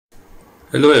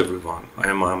Hello everyone, I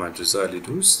am Mohammad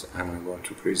Dost and I want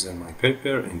to present my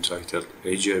paper entitled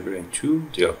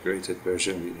AGI-21, the upgraded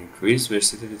version with increased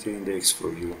versatility index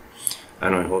for you,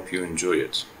 and I hope you enjoy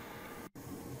it.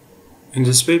 In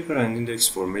this paper, an index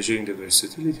for measuring the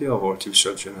versatility of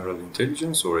artificial general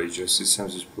intelligence or AGI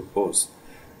systems is proposed.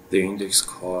 The index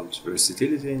called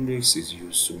Versatility Index is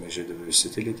used to measure the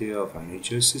versatility of an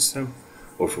AGI system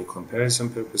or for comparison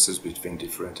purposes between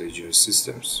different AGI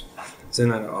systems.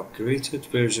 Then an upgraded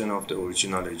version of the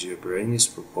original AGI brain is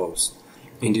proposed.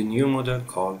 In the new model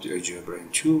called the AGI Brain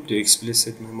 2, the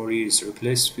explicit memory is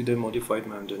replaced with a modified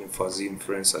Mandarin fuzzy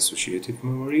inference associative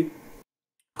memory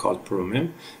called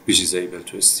PROMEM, which is able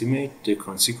to estimate the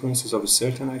consequences of a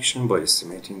certain action by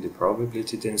estimating the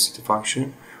probability density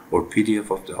function or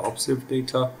PDF of the observed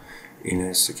data in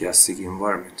a stochastic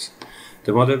environment.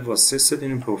 The model was tested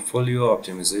in a portfolio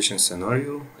optimization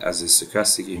scenario as a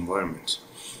stochastic environment.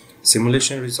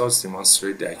 Simulation results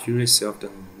demonstrate the accuracy of the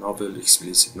novel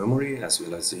explicit memory as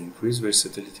well as the increased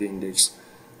versatility index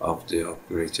of the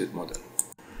upgraded model.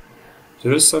 The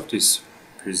rest of this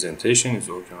presentation is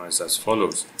organized as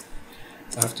follows.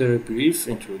 After a brief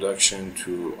introduction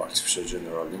to artificial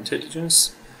general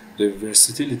intelligence, the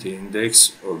versatility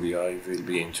index or VI will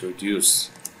be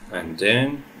introduced, and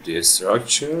then the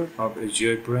structure of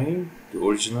AGI brain, the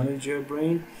original AGI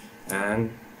brain,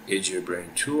 and AGI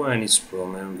Brain 2 and its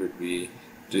PROMEM will be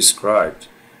described,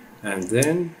 and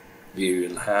then we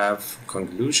will have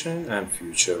conclusion and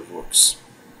future works.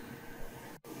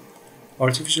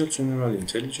 Artificial General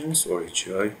Intelligence or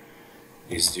AGI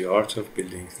is the art of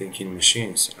building thinking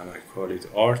machines, and I call it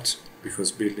art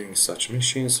because building such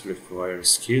machines requires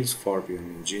skills far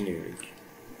beyond engineering.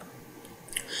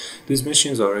 These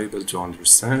machines are able to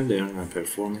understand, learn, and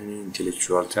perform any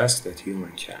intellectual task that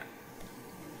human can.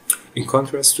 In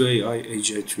contrast to AI,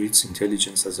 AGI treats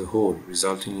intelligence as a whole,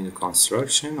 resulting in the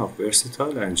construction of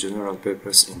versatile and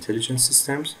general-purpose intelligence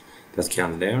systems that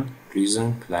can learn,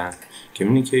 reason, plan,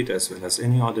 communicate, as well as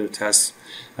any other tasks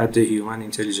at the human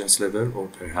intelligence level or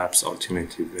perhaps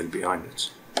ultimately well beyond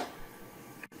it.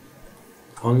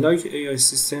 Unlike AI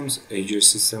systems, AGI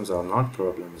systems are not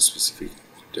problem-specific.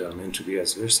 They are meant to be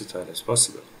as versatile as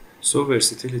possible. So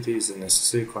versatility is a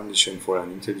necessary condition for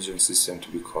an intelligent system to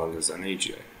be called as an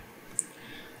AGI.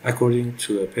 According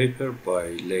to a paper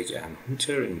by Legg and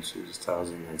Hunter in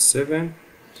 2007,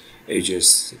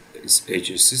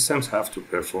 AGI systems have to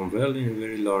perform well in a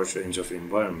very large range of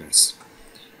environments.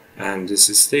 And this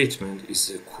statement is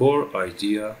the core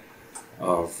idea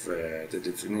of the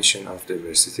definition of the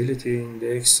versatility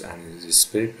index, and in this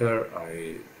paper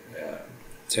I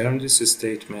turned this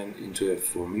statement into a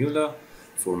formula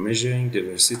for measuring the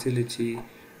versatility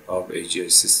of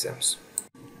AGI systems.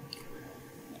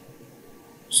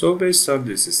 So based on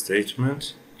this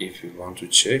statement, if we want to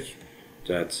check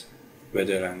that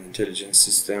whether an intelligent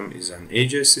system is an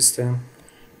AGI system,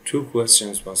 two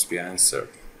questions must be answered.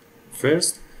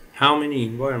 First, how many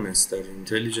environments that an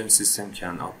intelligent system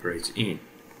can operate in?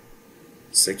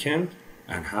 Second,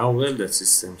 and how well that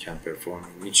system can perform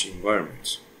in each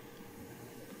environment.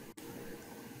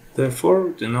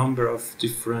 Therefore, the number of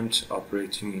different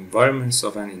operating environments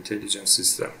of an intelligent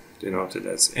system, denoted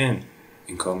as N,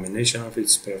 in combination of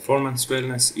its performance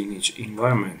wellness in each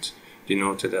environment,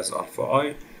 denoted as alpha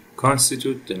I,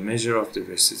 constitute the measure of the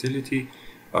versatility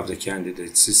of the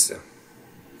candidate system.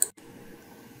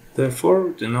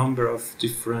 Therefore, the number of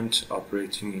different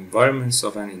operating environments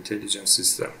of an intelligent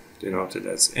system, denoted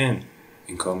as N,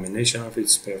 in combination of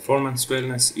its performance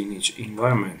wellness in each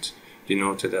environment,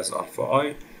 denoted as alpha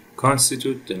I,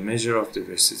 constitute the measure of the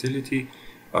versatility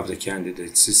of the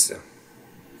candidate system.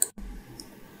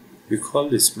 We call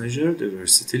this measure the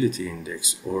Versatility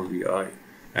Index or VI,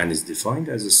 and is defined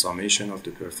as a summation of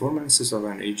the performances of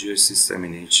an AGI system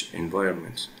in each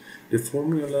environment. The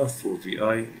formula for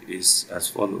VI is as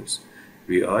follows.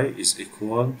 VI is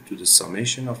equal to the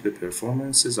summation of the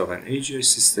performances of an AGI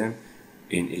system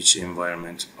in each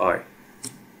environment I.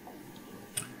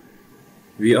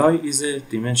 VI is a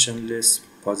dimensionless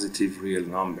positive real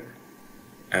number,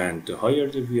 and the higher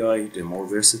the VI, the more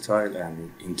versatile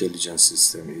an intelligent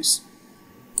system is.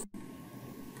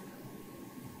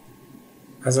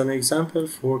 As an example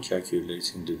for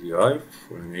calculating the VI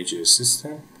for an AGI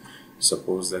system,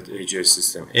 suppose that AGI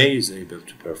system A is able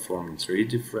to perform in 3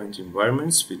 different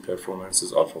environments with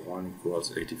performances alpha 1 equals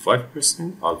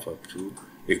 85%, alpha 2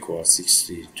 equals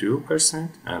 62%,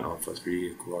 and alpha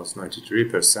 3 equals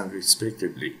 93%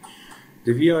 respectively.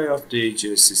 The VI of the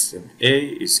AGI system A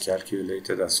is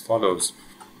calculated as follows.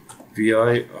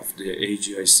 VI of the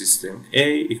AGI system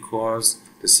A equals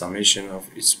the summation of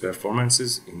its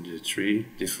performances in the three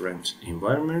different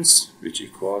environments, which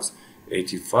equals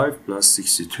 85 plus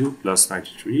 62 plus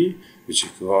 93, which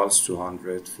equals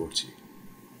 240.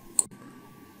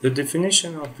 The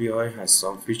definition of VI has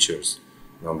some features.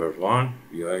 Number one,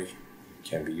 VI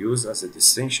can be used as a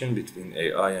distinction between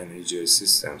AI and AGI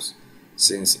systems.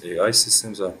 Since AI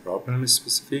systems are problem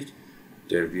specific,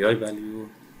 their VI value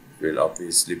will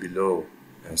obviously be low,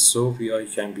 and so VI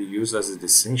can be used as a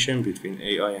distinction between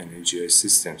AI and AGI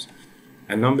systems.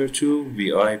 And number two,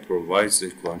 VI provides a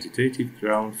quantitative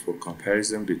ground for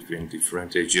comparison between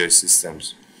different AGI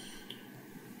systems.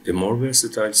 The more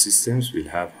versatile systems will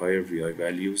have higher VI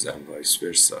values and vice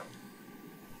versa.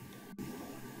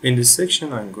 In this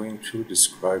section, I'm going to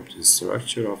describe the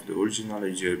structure of the original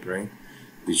AGI brain,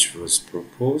 which was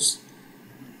proposed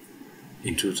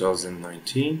in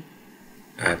 2019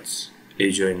 at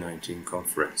AGI-21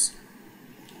 conference.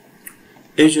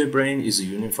 AGI brain is a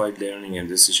unified learning and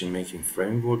decision-making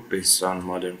framework based on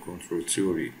modern control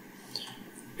theory.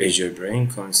 AGI brain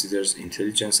considers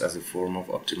intelligence as a form of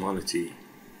optimality.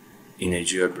 In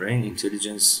AGI brain,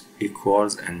 intelligence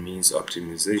equals and means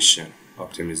optimization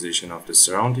of the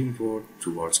surrounding world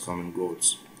towards common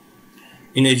goals.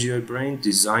 In AGI brain,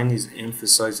 design is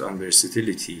emphasized on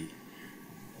versatility,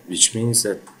 which means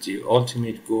that the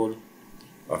ultimate goal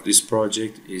of this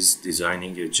project is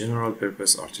designing a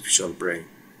general-purpose artificial brain.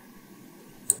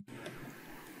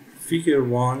 Figure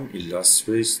 1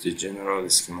 illustrates the general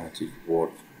schematic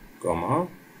word gamma,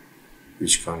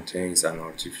 which contains an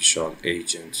artificial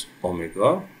agent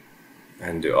omega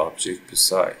and the object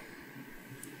psi.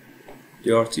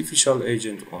 The artificial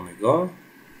agent omega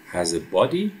has a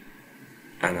body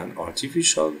and an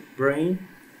artificial brain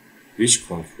which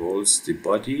controls the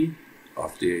body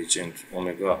of the agent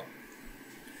omega.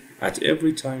 At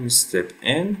every time step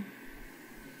n,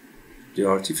 the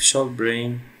artificial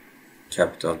brain,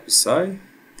 capital Psi,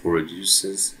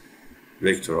 produces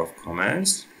vector of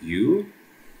commands u,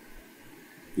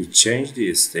 which change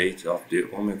the state of the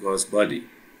omega's body,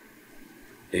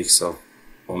 x of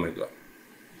omega,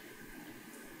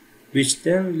 which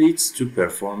then leads to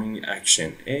performing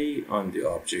action A on the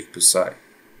object Psi.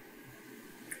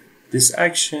 This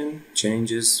action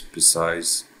changes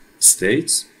Psi's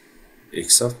states,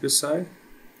 x of Psi,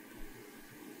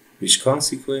 which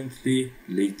consequently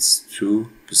leads to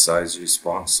Psi's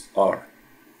response R.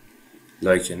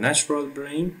 Like a natural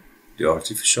brain, the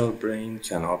artificial brain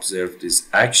can observe these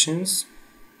actions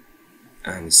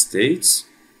and states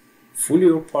fully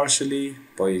or partially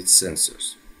by its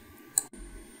sensors.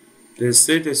 The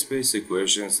state space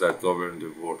equations that govern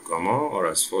the word gamma are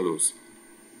as follows.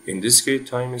 In discrete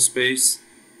time space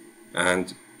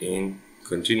and in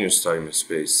continuous time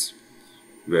space,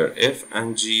 where f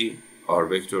and g are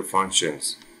vector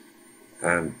functions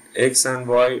and x and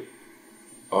y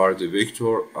are the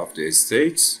vector of the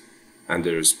states and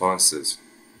the responses.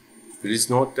 Please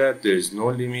note that there is no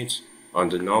limit on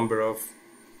the number of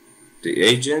the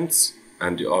agents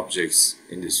and the objects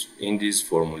in these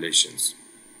formulations.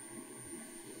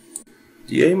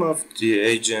 The aim of the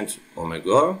agent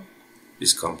omega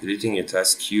is completing a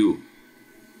task Q,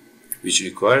 which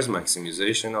requires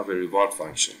maximization of a reward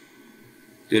function.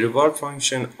 The reward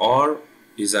function R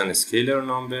is an scalar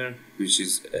number, which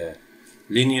is a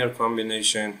linear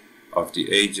combination of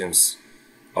the agent's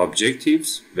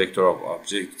objectives, vector of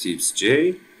objectives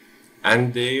J,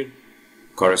 and their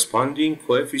corresponding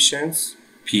coefficients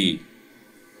P,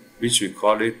 which we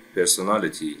call it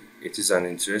personality. It is an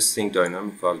interesting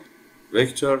dynamical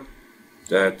vector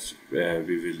that we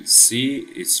will see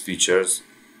its features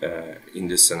in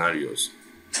the scenarios.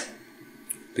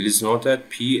 Please note that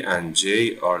P and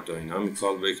J are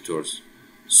dynamical vectors,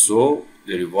 so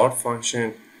the reward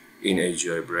function in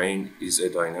AGI brain is a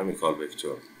dynamical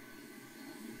vector.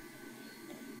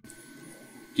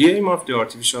 The aim of the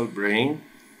artificial brain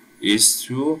is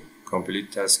to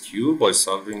complete task Q by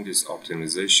solving this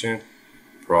optimization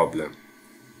problem.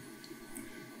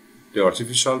 The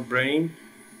artificial brain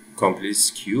completes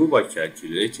Q by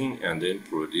calculating and then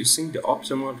producing the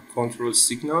optimal control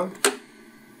signal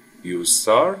U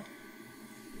star,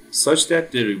 such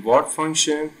that the reward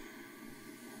function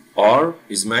R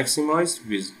is maximized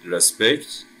with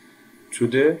respect to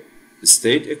the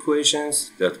state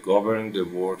equations that govern the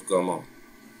word gamma.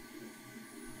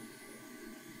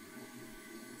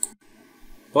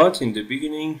 But in the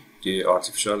beginning, the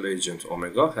artificial agent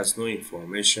omega has no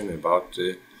information about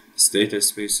the state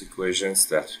space equations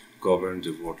that govern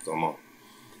the word gamma.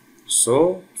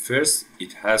 So first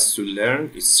it has to learn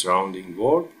its surrounding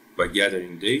world by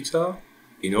gathering data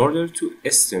in order to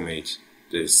estimate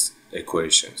these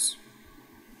equations.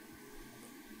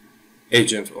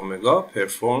 Agent Omega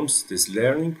performs this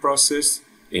learning process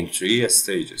in 3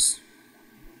 stages.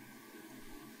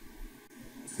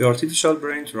 The artificial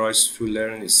brain tries to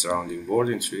learn its surrounding world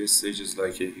in 3 stages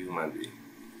like a human being.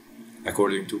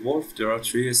 According to Wolf, there are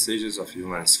 3 stages of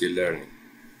human skill learning.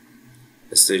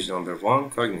 Stage number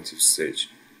 1, cognitive stage,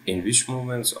 in which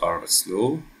movements are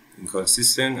slow,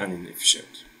 inconsistent, and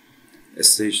inefficient.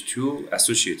 Stage 2,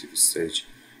 associative stage,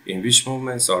 in which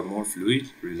movements are more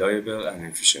fluid, reliable, and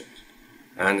efficient.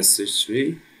 And stage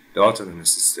 3, the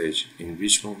autonomous stage, in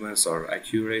which movements are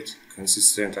accurate,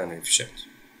 consistent, and efficient.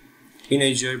 In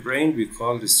AGI brain, we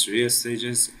call these 3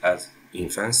 stages as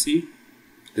infancy,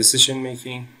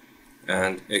 decision-making,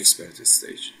 and expert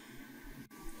stage.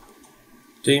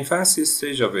 The infancy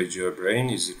stage of AGI brain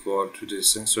is equal to the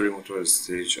sensory-motor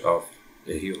stage of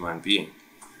a human being.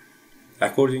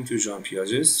 According to Jean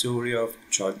Piaget's theory of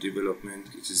child development,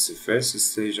 it is the first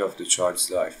stage of the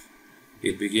child's life.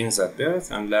 It begins at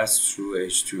birth and lasts through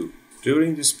age 2.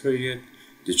 During this period,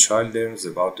 the child learns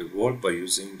about the world by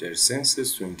using their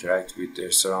senses to interact with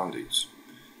their surroundings.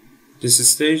 This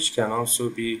stage can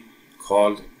also be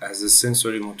called as the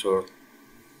sensory-motor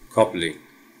coupling,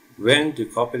 when the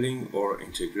coupling or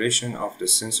integration of the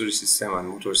sensory system and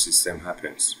motor system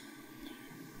happens.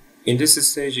 In this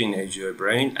stage in AGI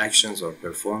brain, actions are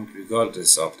performed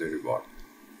regardless of the reward.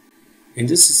 In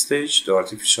this stage, the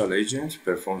artificial agent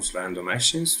performs random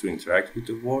actions to interact with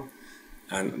the world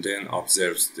and then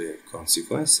observes the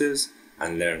consequences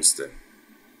and learns them.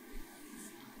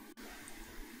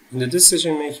 In the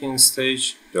decision-making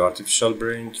stage, the artificial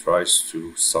brain tries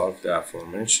to solve the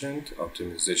aforementioned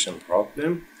optimization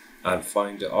problem and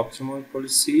find the optimal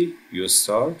policy U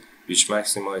star, which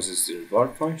maximizes the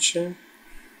reward function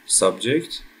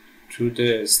subject to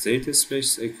the state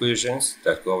space equations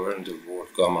that govern the word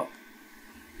gamma.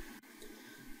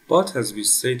 But as we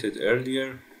stated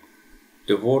earlier,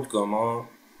 the word gamma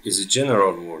is a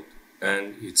general word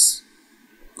and its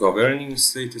governing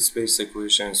state space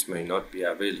equations may not be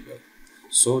available.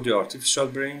 So the artificial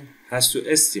brain has to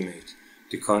estimate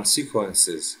the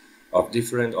consequences of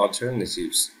different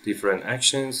alternatives, different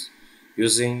actions,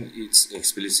 using its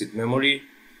explicit memory,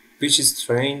 which is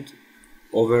trained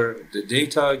over the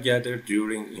data gathered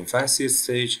during infancy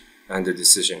stage and the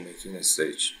decision-making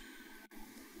stage.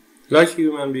 Like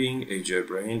human being, AGI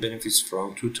brain benefits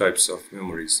from 2 types of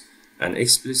memories: an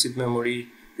explicit memory,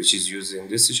 which is used in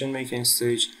decision-making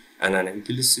stage, and an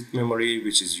implicit memory,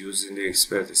 which is used in the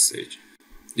expert stage.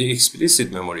 The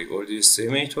explicit memory, or the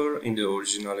estimator, in the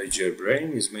original AGI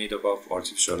brain is made up of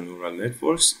artificial neural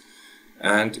networks,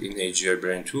 and in AGI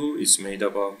brain 2 is made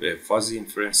up of a fuzzy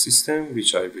inference system,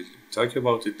 which I will talk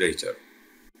about it later.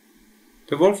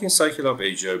 The working cycle of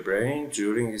AGI brain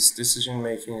during its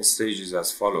decision-making stage is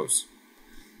as follows.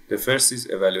 The first is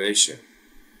evaluation.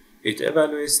 It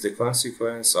evaluates the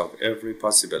consequence of every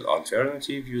possible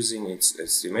alternative using its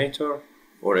estimator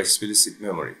or explicit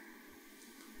memory.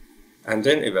 And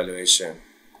then evaluation.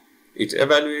 It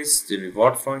evaluates the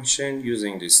reward function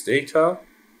using this data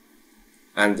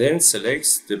and then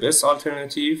selects the best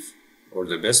alternative or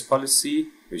the best policy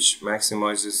which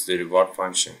maximizes the reward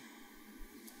function.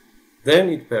 Then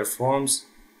it performs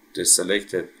the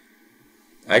selected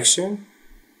action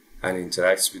and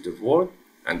interacts with the world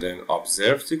and then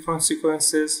observes the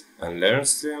consequences and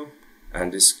learns them,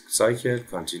 and this cycle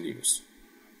continues.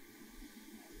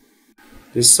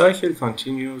 This cycle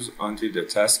continues until the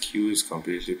task Q is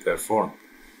completely performed,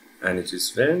 and it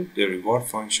is when the reward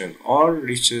function R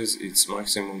reaches its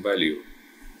maximum value,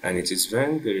 and it is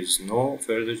when there is no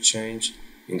further change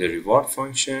in the reward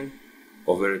function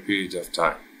over a period of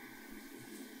time.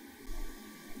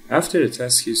 After a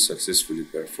task is successfully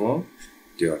performed,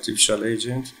 the artificial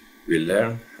agent will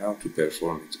learn how to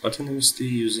perform it autonomously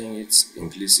using its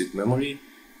implicit memory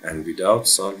and without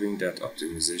solving that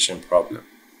optimization problem.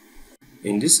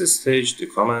 In this stage, the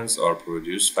commands are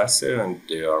produced faster and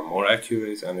they are more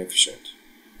accurate and efficient.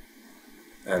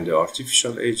 And the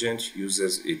artificial agent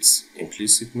uses its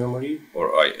implicit memory,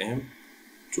 or IM,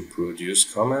 to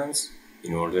produce commands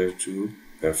in order to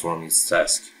perform its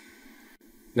task.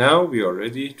 Now we are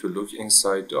ready to look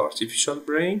inside the artificial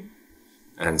brain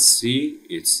and see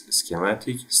its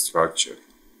schematic structure.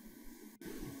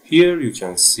 Here you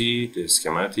can see the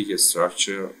schematic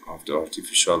structure of the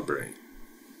artificial brain.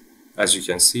 As you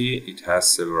can see, it has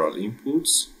several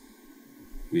inputs,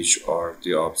 which are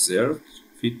the observed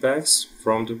feedbacks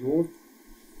from the world,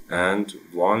 and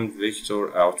one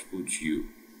vector output U.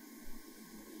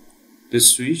 The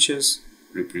switches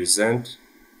represent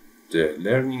the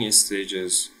learning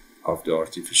stages of the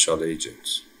artificial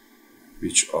agent,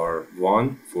 which are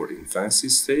 1 for infancy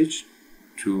stage,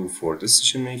 2 for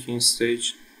decision-making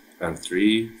stage, and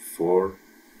 3 for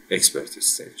expert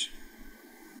stage.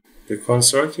 The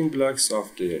constructing blocks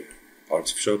of the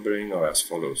artificial brain are as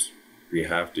follows. We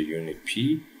have the unit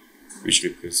P, which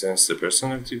represents the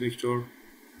personality vector,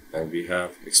 and we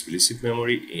have explicit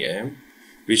memory EM,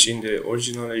 which in the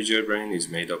original AGI brain is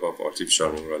made up of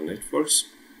artificial neural networks,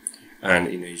 and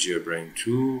in AGI brain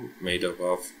 2 made up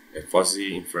of a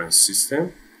fuzzy inference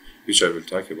system, which I will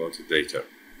talk about it later.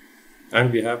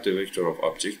 And we have the vector of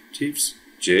objectives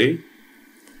J,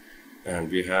 and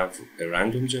we have a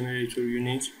random generator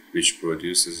unit which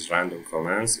produces random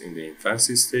commands in the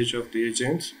infancy stage of the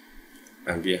agent,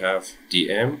 and we have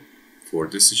DM for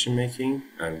decision making,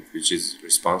 and which is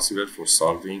responsible for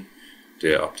solving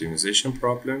the optimization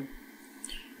problem,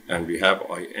 and we have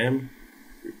IM,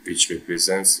 which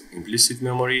represents implicit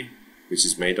memory, which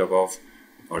is made up of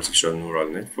artificial neural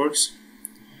networks,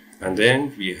 and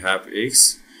then we have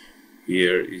X.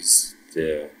 Here is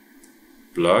the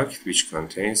block which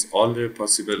contains all the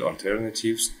possible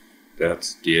alternatives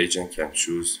that the agent can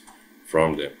choose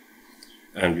from them.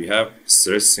 And we have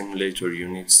stress simulator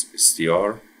units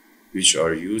STR, which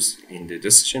are used in the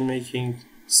decision making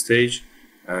stage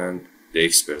and the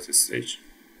expert stage.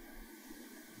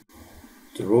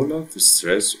 The role of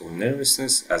stress or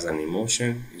nervousness as an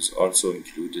emotion is also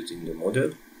included in the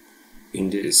model in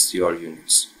the STR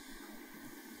units.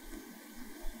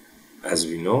 As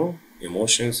we know,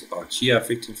 emotions are key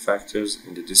affecting factors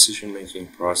in the decision-making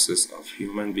process of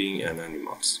human beings and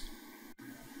animals.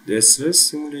 The stress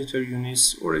simulator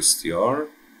units, or STR,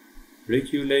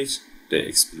 regulate the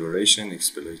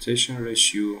exploration-exploitation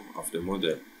ratio of the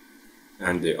model,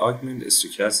 and they augment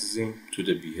stochasticity to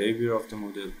the behavior of the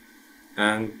model,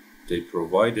 and they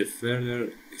provide a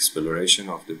further exploration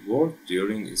of the world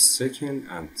during its second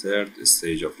and third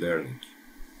stage of learning,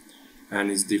 and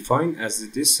is defined as the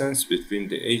distance between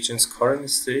the agent's current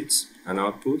states and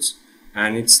outputs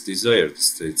and its desired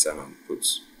states and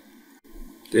outputs.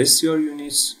 The STR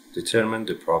units determine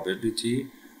the probability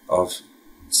of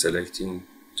selecting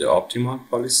the optimal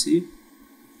policy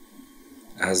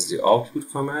as the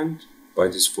output command by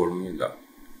this formula,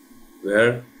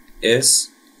 where S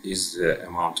is the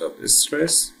amount of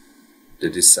stress, the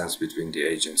distance between the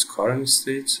agent's current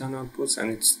states and outputs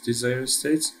and its desired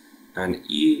states, and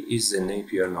E is the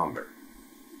Napier number.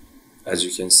 As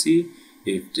you can see,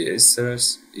 if the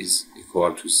stress is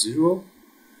equal to 0,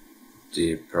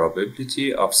 the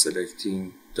probability of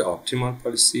selecting the optimal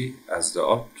policy as the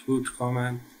output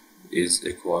command is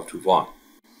equal to 1.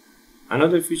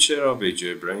 Another feature of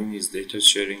AGI brain is data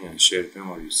sharing and shared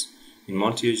memories. In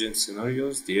multi-agent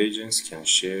scenarios, the agents can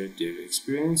share their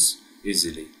experience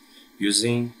easily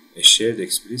using a shared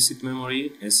explicit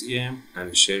memory SEM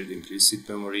and a shared implicit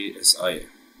memory SIM.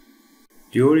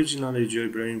 The original AGI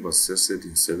brain was tested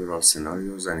in several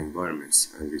scenarios and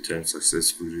environments and returned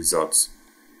successful results,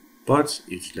 but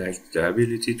it lacked the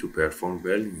ability to perform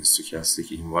well in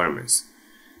stochastic environments,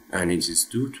 and it is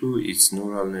due to its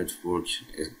neural network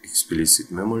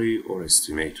explicit memory or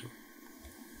estimator.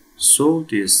 So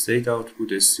the state output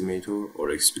estimator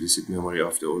or explicit memory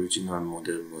of the original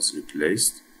model was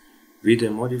replaced with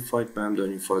a modified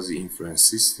Bandani fuzzy inference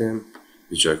system,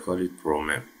 which I call it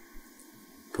ProMem.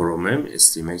 ProMem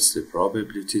estimates the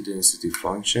probability density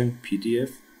function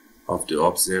PDF of the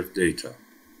observed data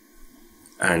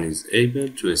and is able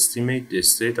to estimate the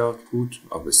state output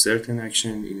of a certain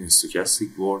action in a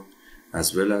stochastic world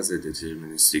as well as a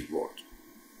deterministic world.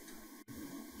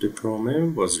 The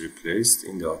ProMem was replaced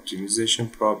in the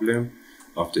optimization problem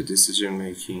of the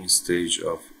decision-making stage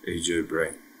of AGI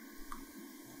brain.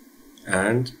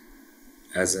 And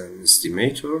as an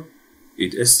estimator,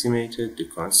 it estimated the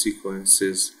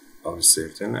consequences of a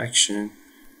certain action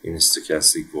in a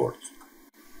stochastic world.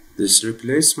 This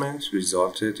replacement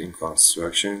resulted in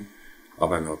construction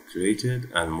of an upgraded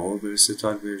and more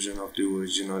versatile version of the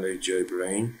original AGI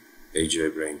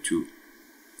brain 2.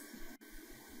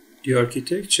 The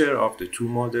architecture of the two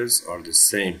models are the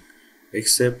same,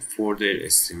 except for their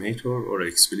estimator or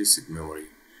explicit memory,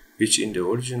 which in the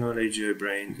original AGI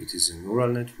brain it is a neural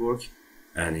network,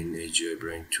 and in AGI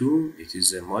brain 2 it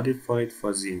is a modified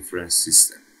fuzzy inference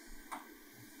system.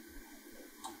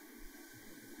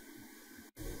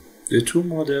 The two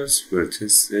models were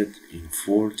tested in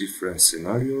 4 different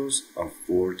scenarios of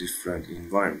 4 different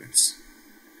environments.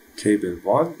 Table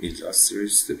 1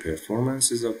 illustrates the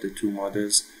performances of the two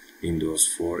models in those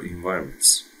 4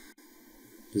 environments.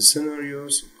 The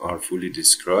scenarios are fully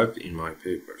described in my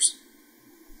papers.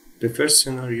 The first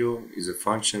scenario is a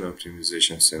function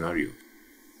optimization scenario,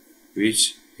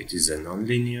 which It is a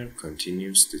nonlinear,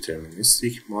 continuous,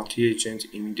 deterministic, multi-agent,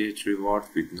 immediate reward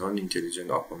with non-intelligent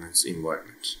opponents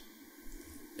environment.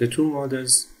 The two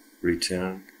models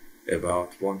return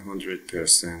about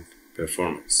 100%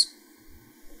 performance.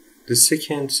 The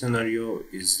second scenario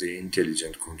is the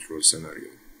intelligent control scenario,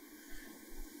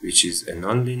 which is a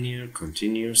nonlinear,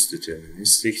 continuous,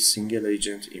 deterministic,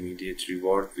 single-agent, immediate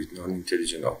reward with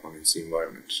non-intelligent opponents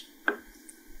environment.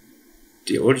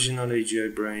 The original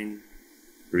AGI brain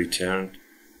returned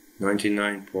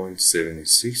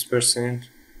 99.76%,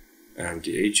 and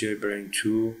the AGI brain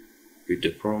 2 with the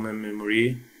Program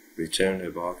memory returned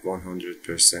about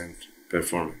 100%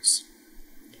 performance.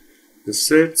 The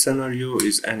third scenario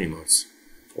is animals,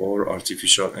 or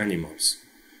artificial animals,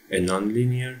 a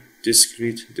nonlinear,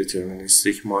 discrete,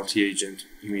 deterministic, multi-agent,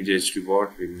 immediate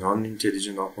reward with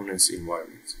non-intelligent opponents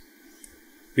environment,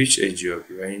 which AGI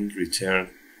brain returned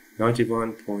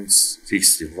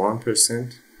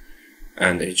 91.61%,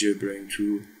 and AGI brain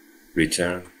 2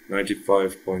 returned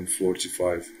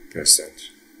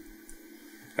 95.45%.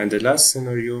 And the last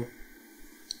scenario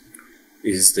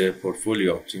is the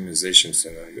portfolio optimization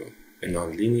scenario, a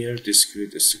nonlinear,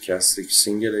 discrete, stochastic,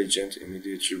 single-agent,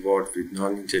 immediate reward with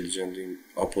non-intelligent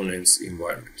opponents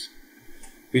environment,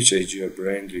 which AGI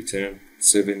brain returned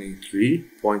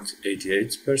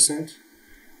 73.88%,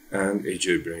 and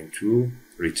AGI brain 2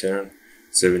 returned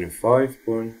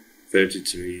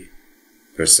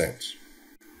 75.33%.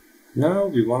 Now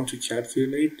we want to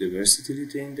calculate the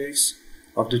versatility index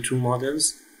of the two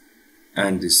models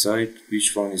and decide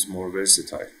which one is more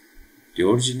versatile, the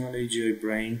original AGI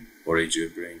brain or AGI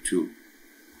brain 2.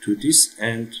 To this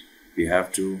end, we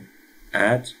have to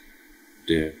add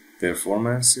the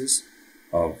performances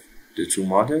of the two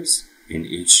models in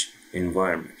each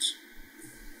environment.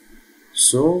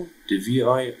 So the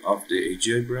VI of the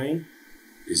AGI brain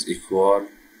is equal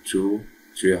to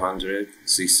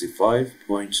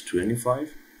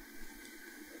 365.25,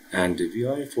 and the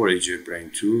VI for AGI brain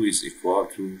 2 is equal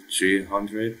to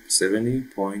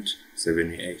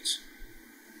 370.78.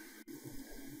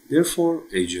 Therefore,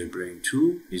 AGI brain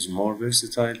 2 is more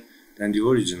versatile than the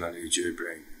original AGI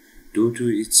brain due to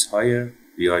its higher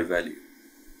VI value.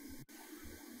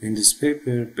 In this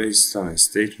paper, based on a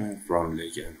statement from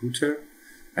Legge and Hutter,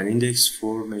 an index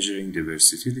for measuring the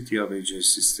versatility of AGI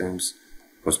systems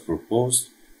was proposed,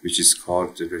 which is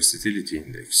called the Versatility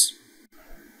Index.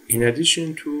 In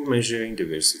addition to measuring the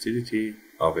versatility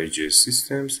of AGI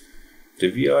systems, the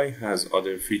VI has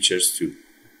other features too.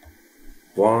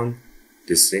 1.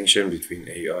 Distinction between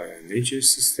AI and AGI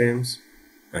systems,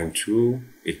 and 2.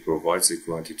 It provides a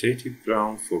quantitative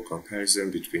ground for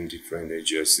comparison between different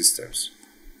AGI systems.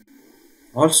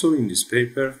 Also in this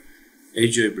paper,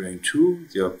 AGI brain 2,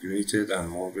 the upgraded and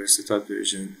more versatile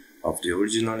version of the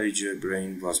original AGI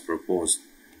brain, was proposed,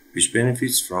 which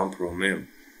benefits from ProMem,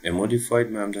 a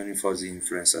modified Mamdani fuzzy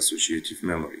inference associative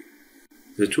memory.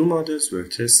 The two models were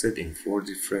tested in 4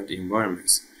 different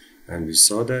environments, and we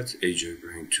saw that AGI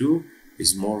brain 2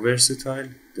 is more versatile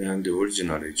than the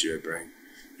original AGI brain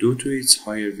due to its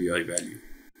higher VI value.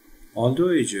 Although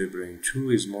AGI brain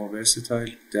 2 is more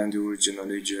versatile than the original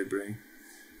AGI brain,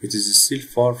 it is still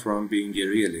far from being a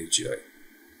real AGI.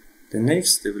 The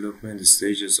next development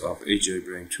stages of AGI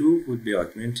brain 2 would be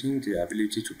augmenting the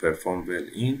ability to perform well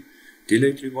in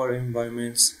delayed reward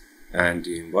environments and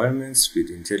the environments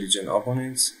with intelligent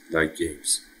opponents like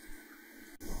games.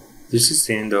 This is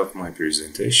the end of my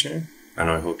presentation, and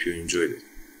I hope you enjoyed it.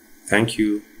 Thank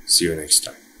you. See you next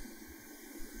time.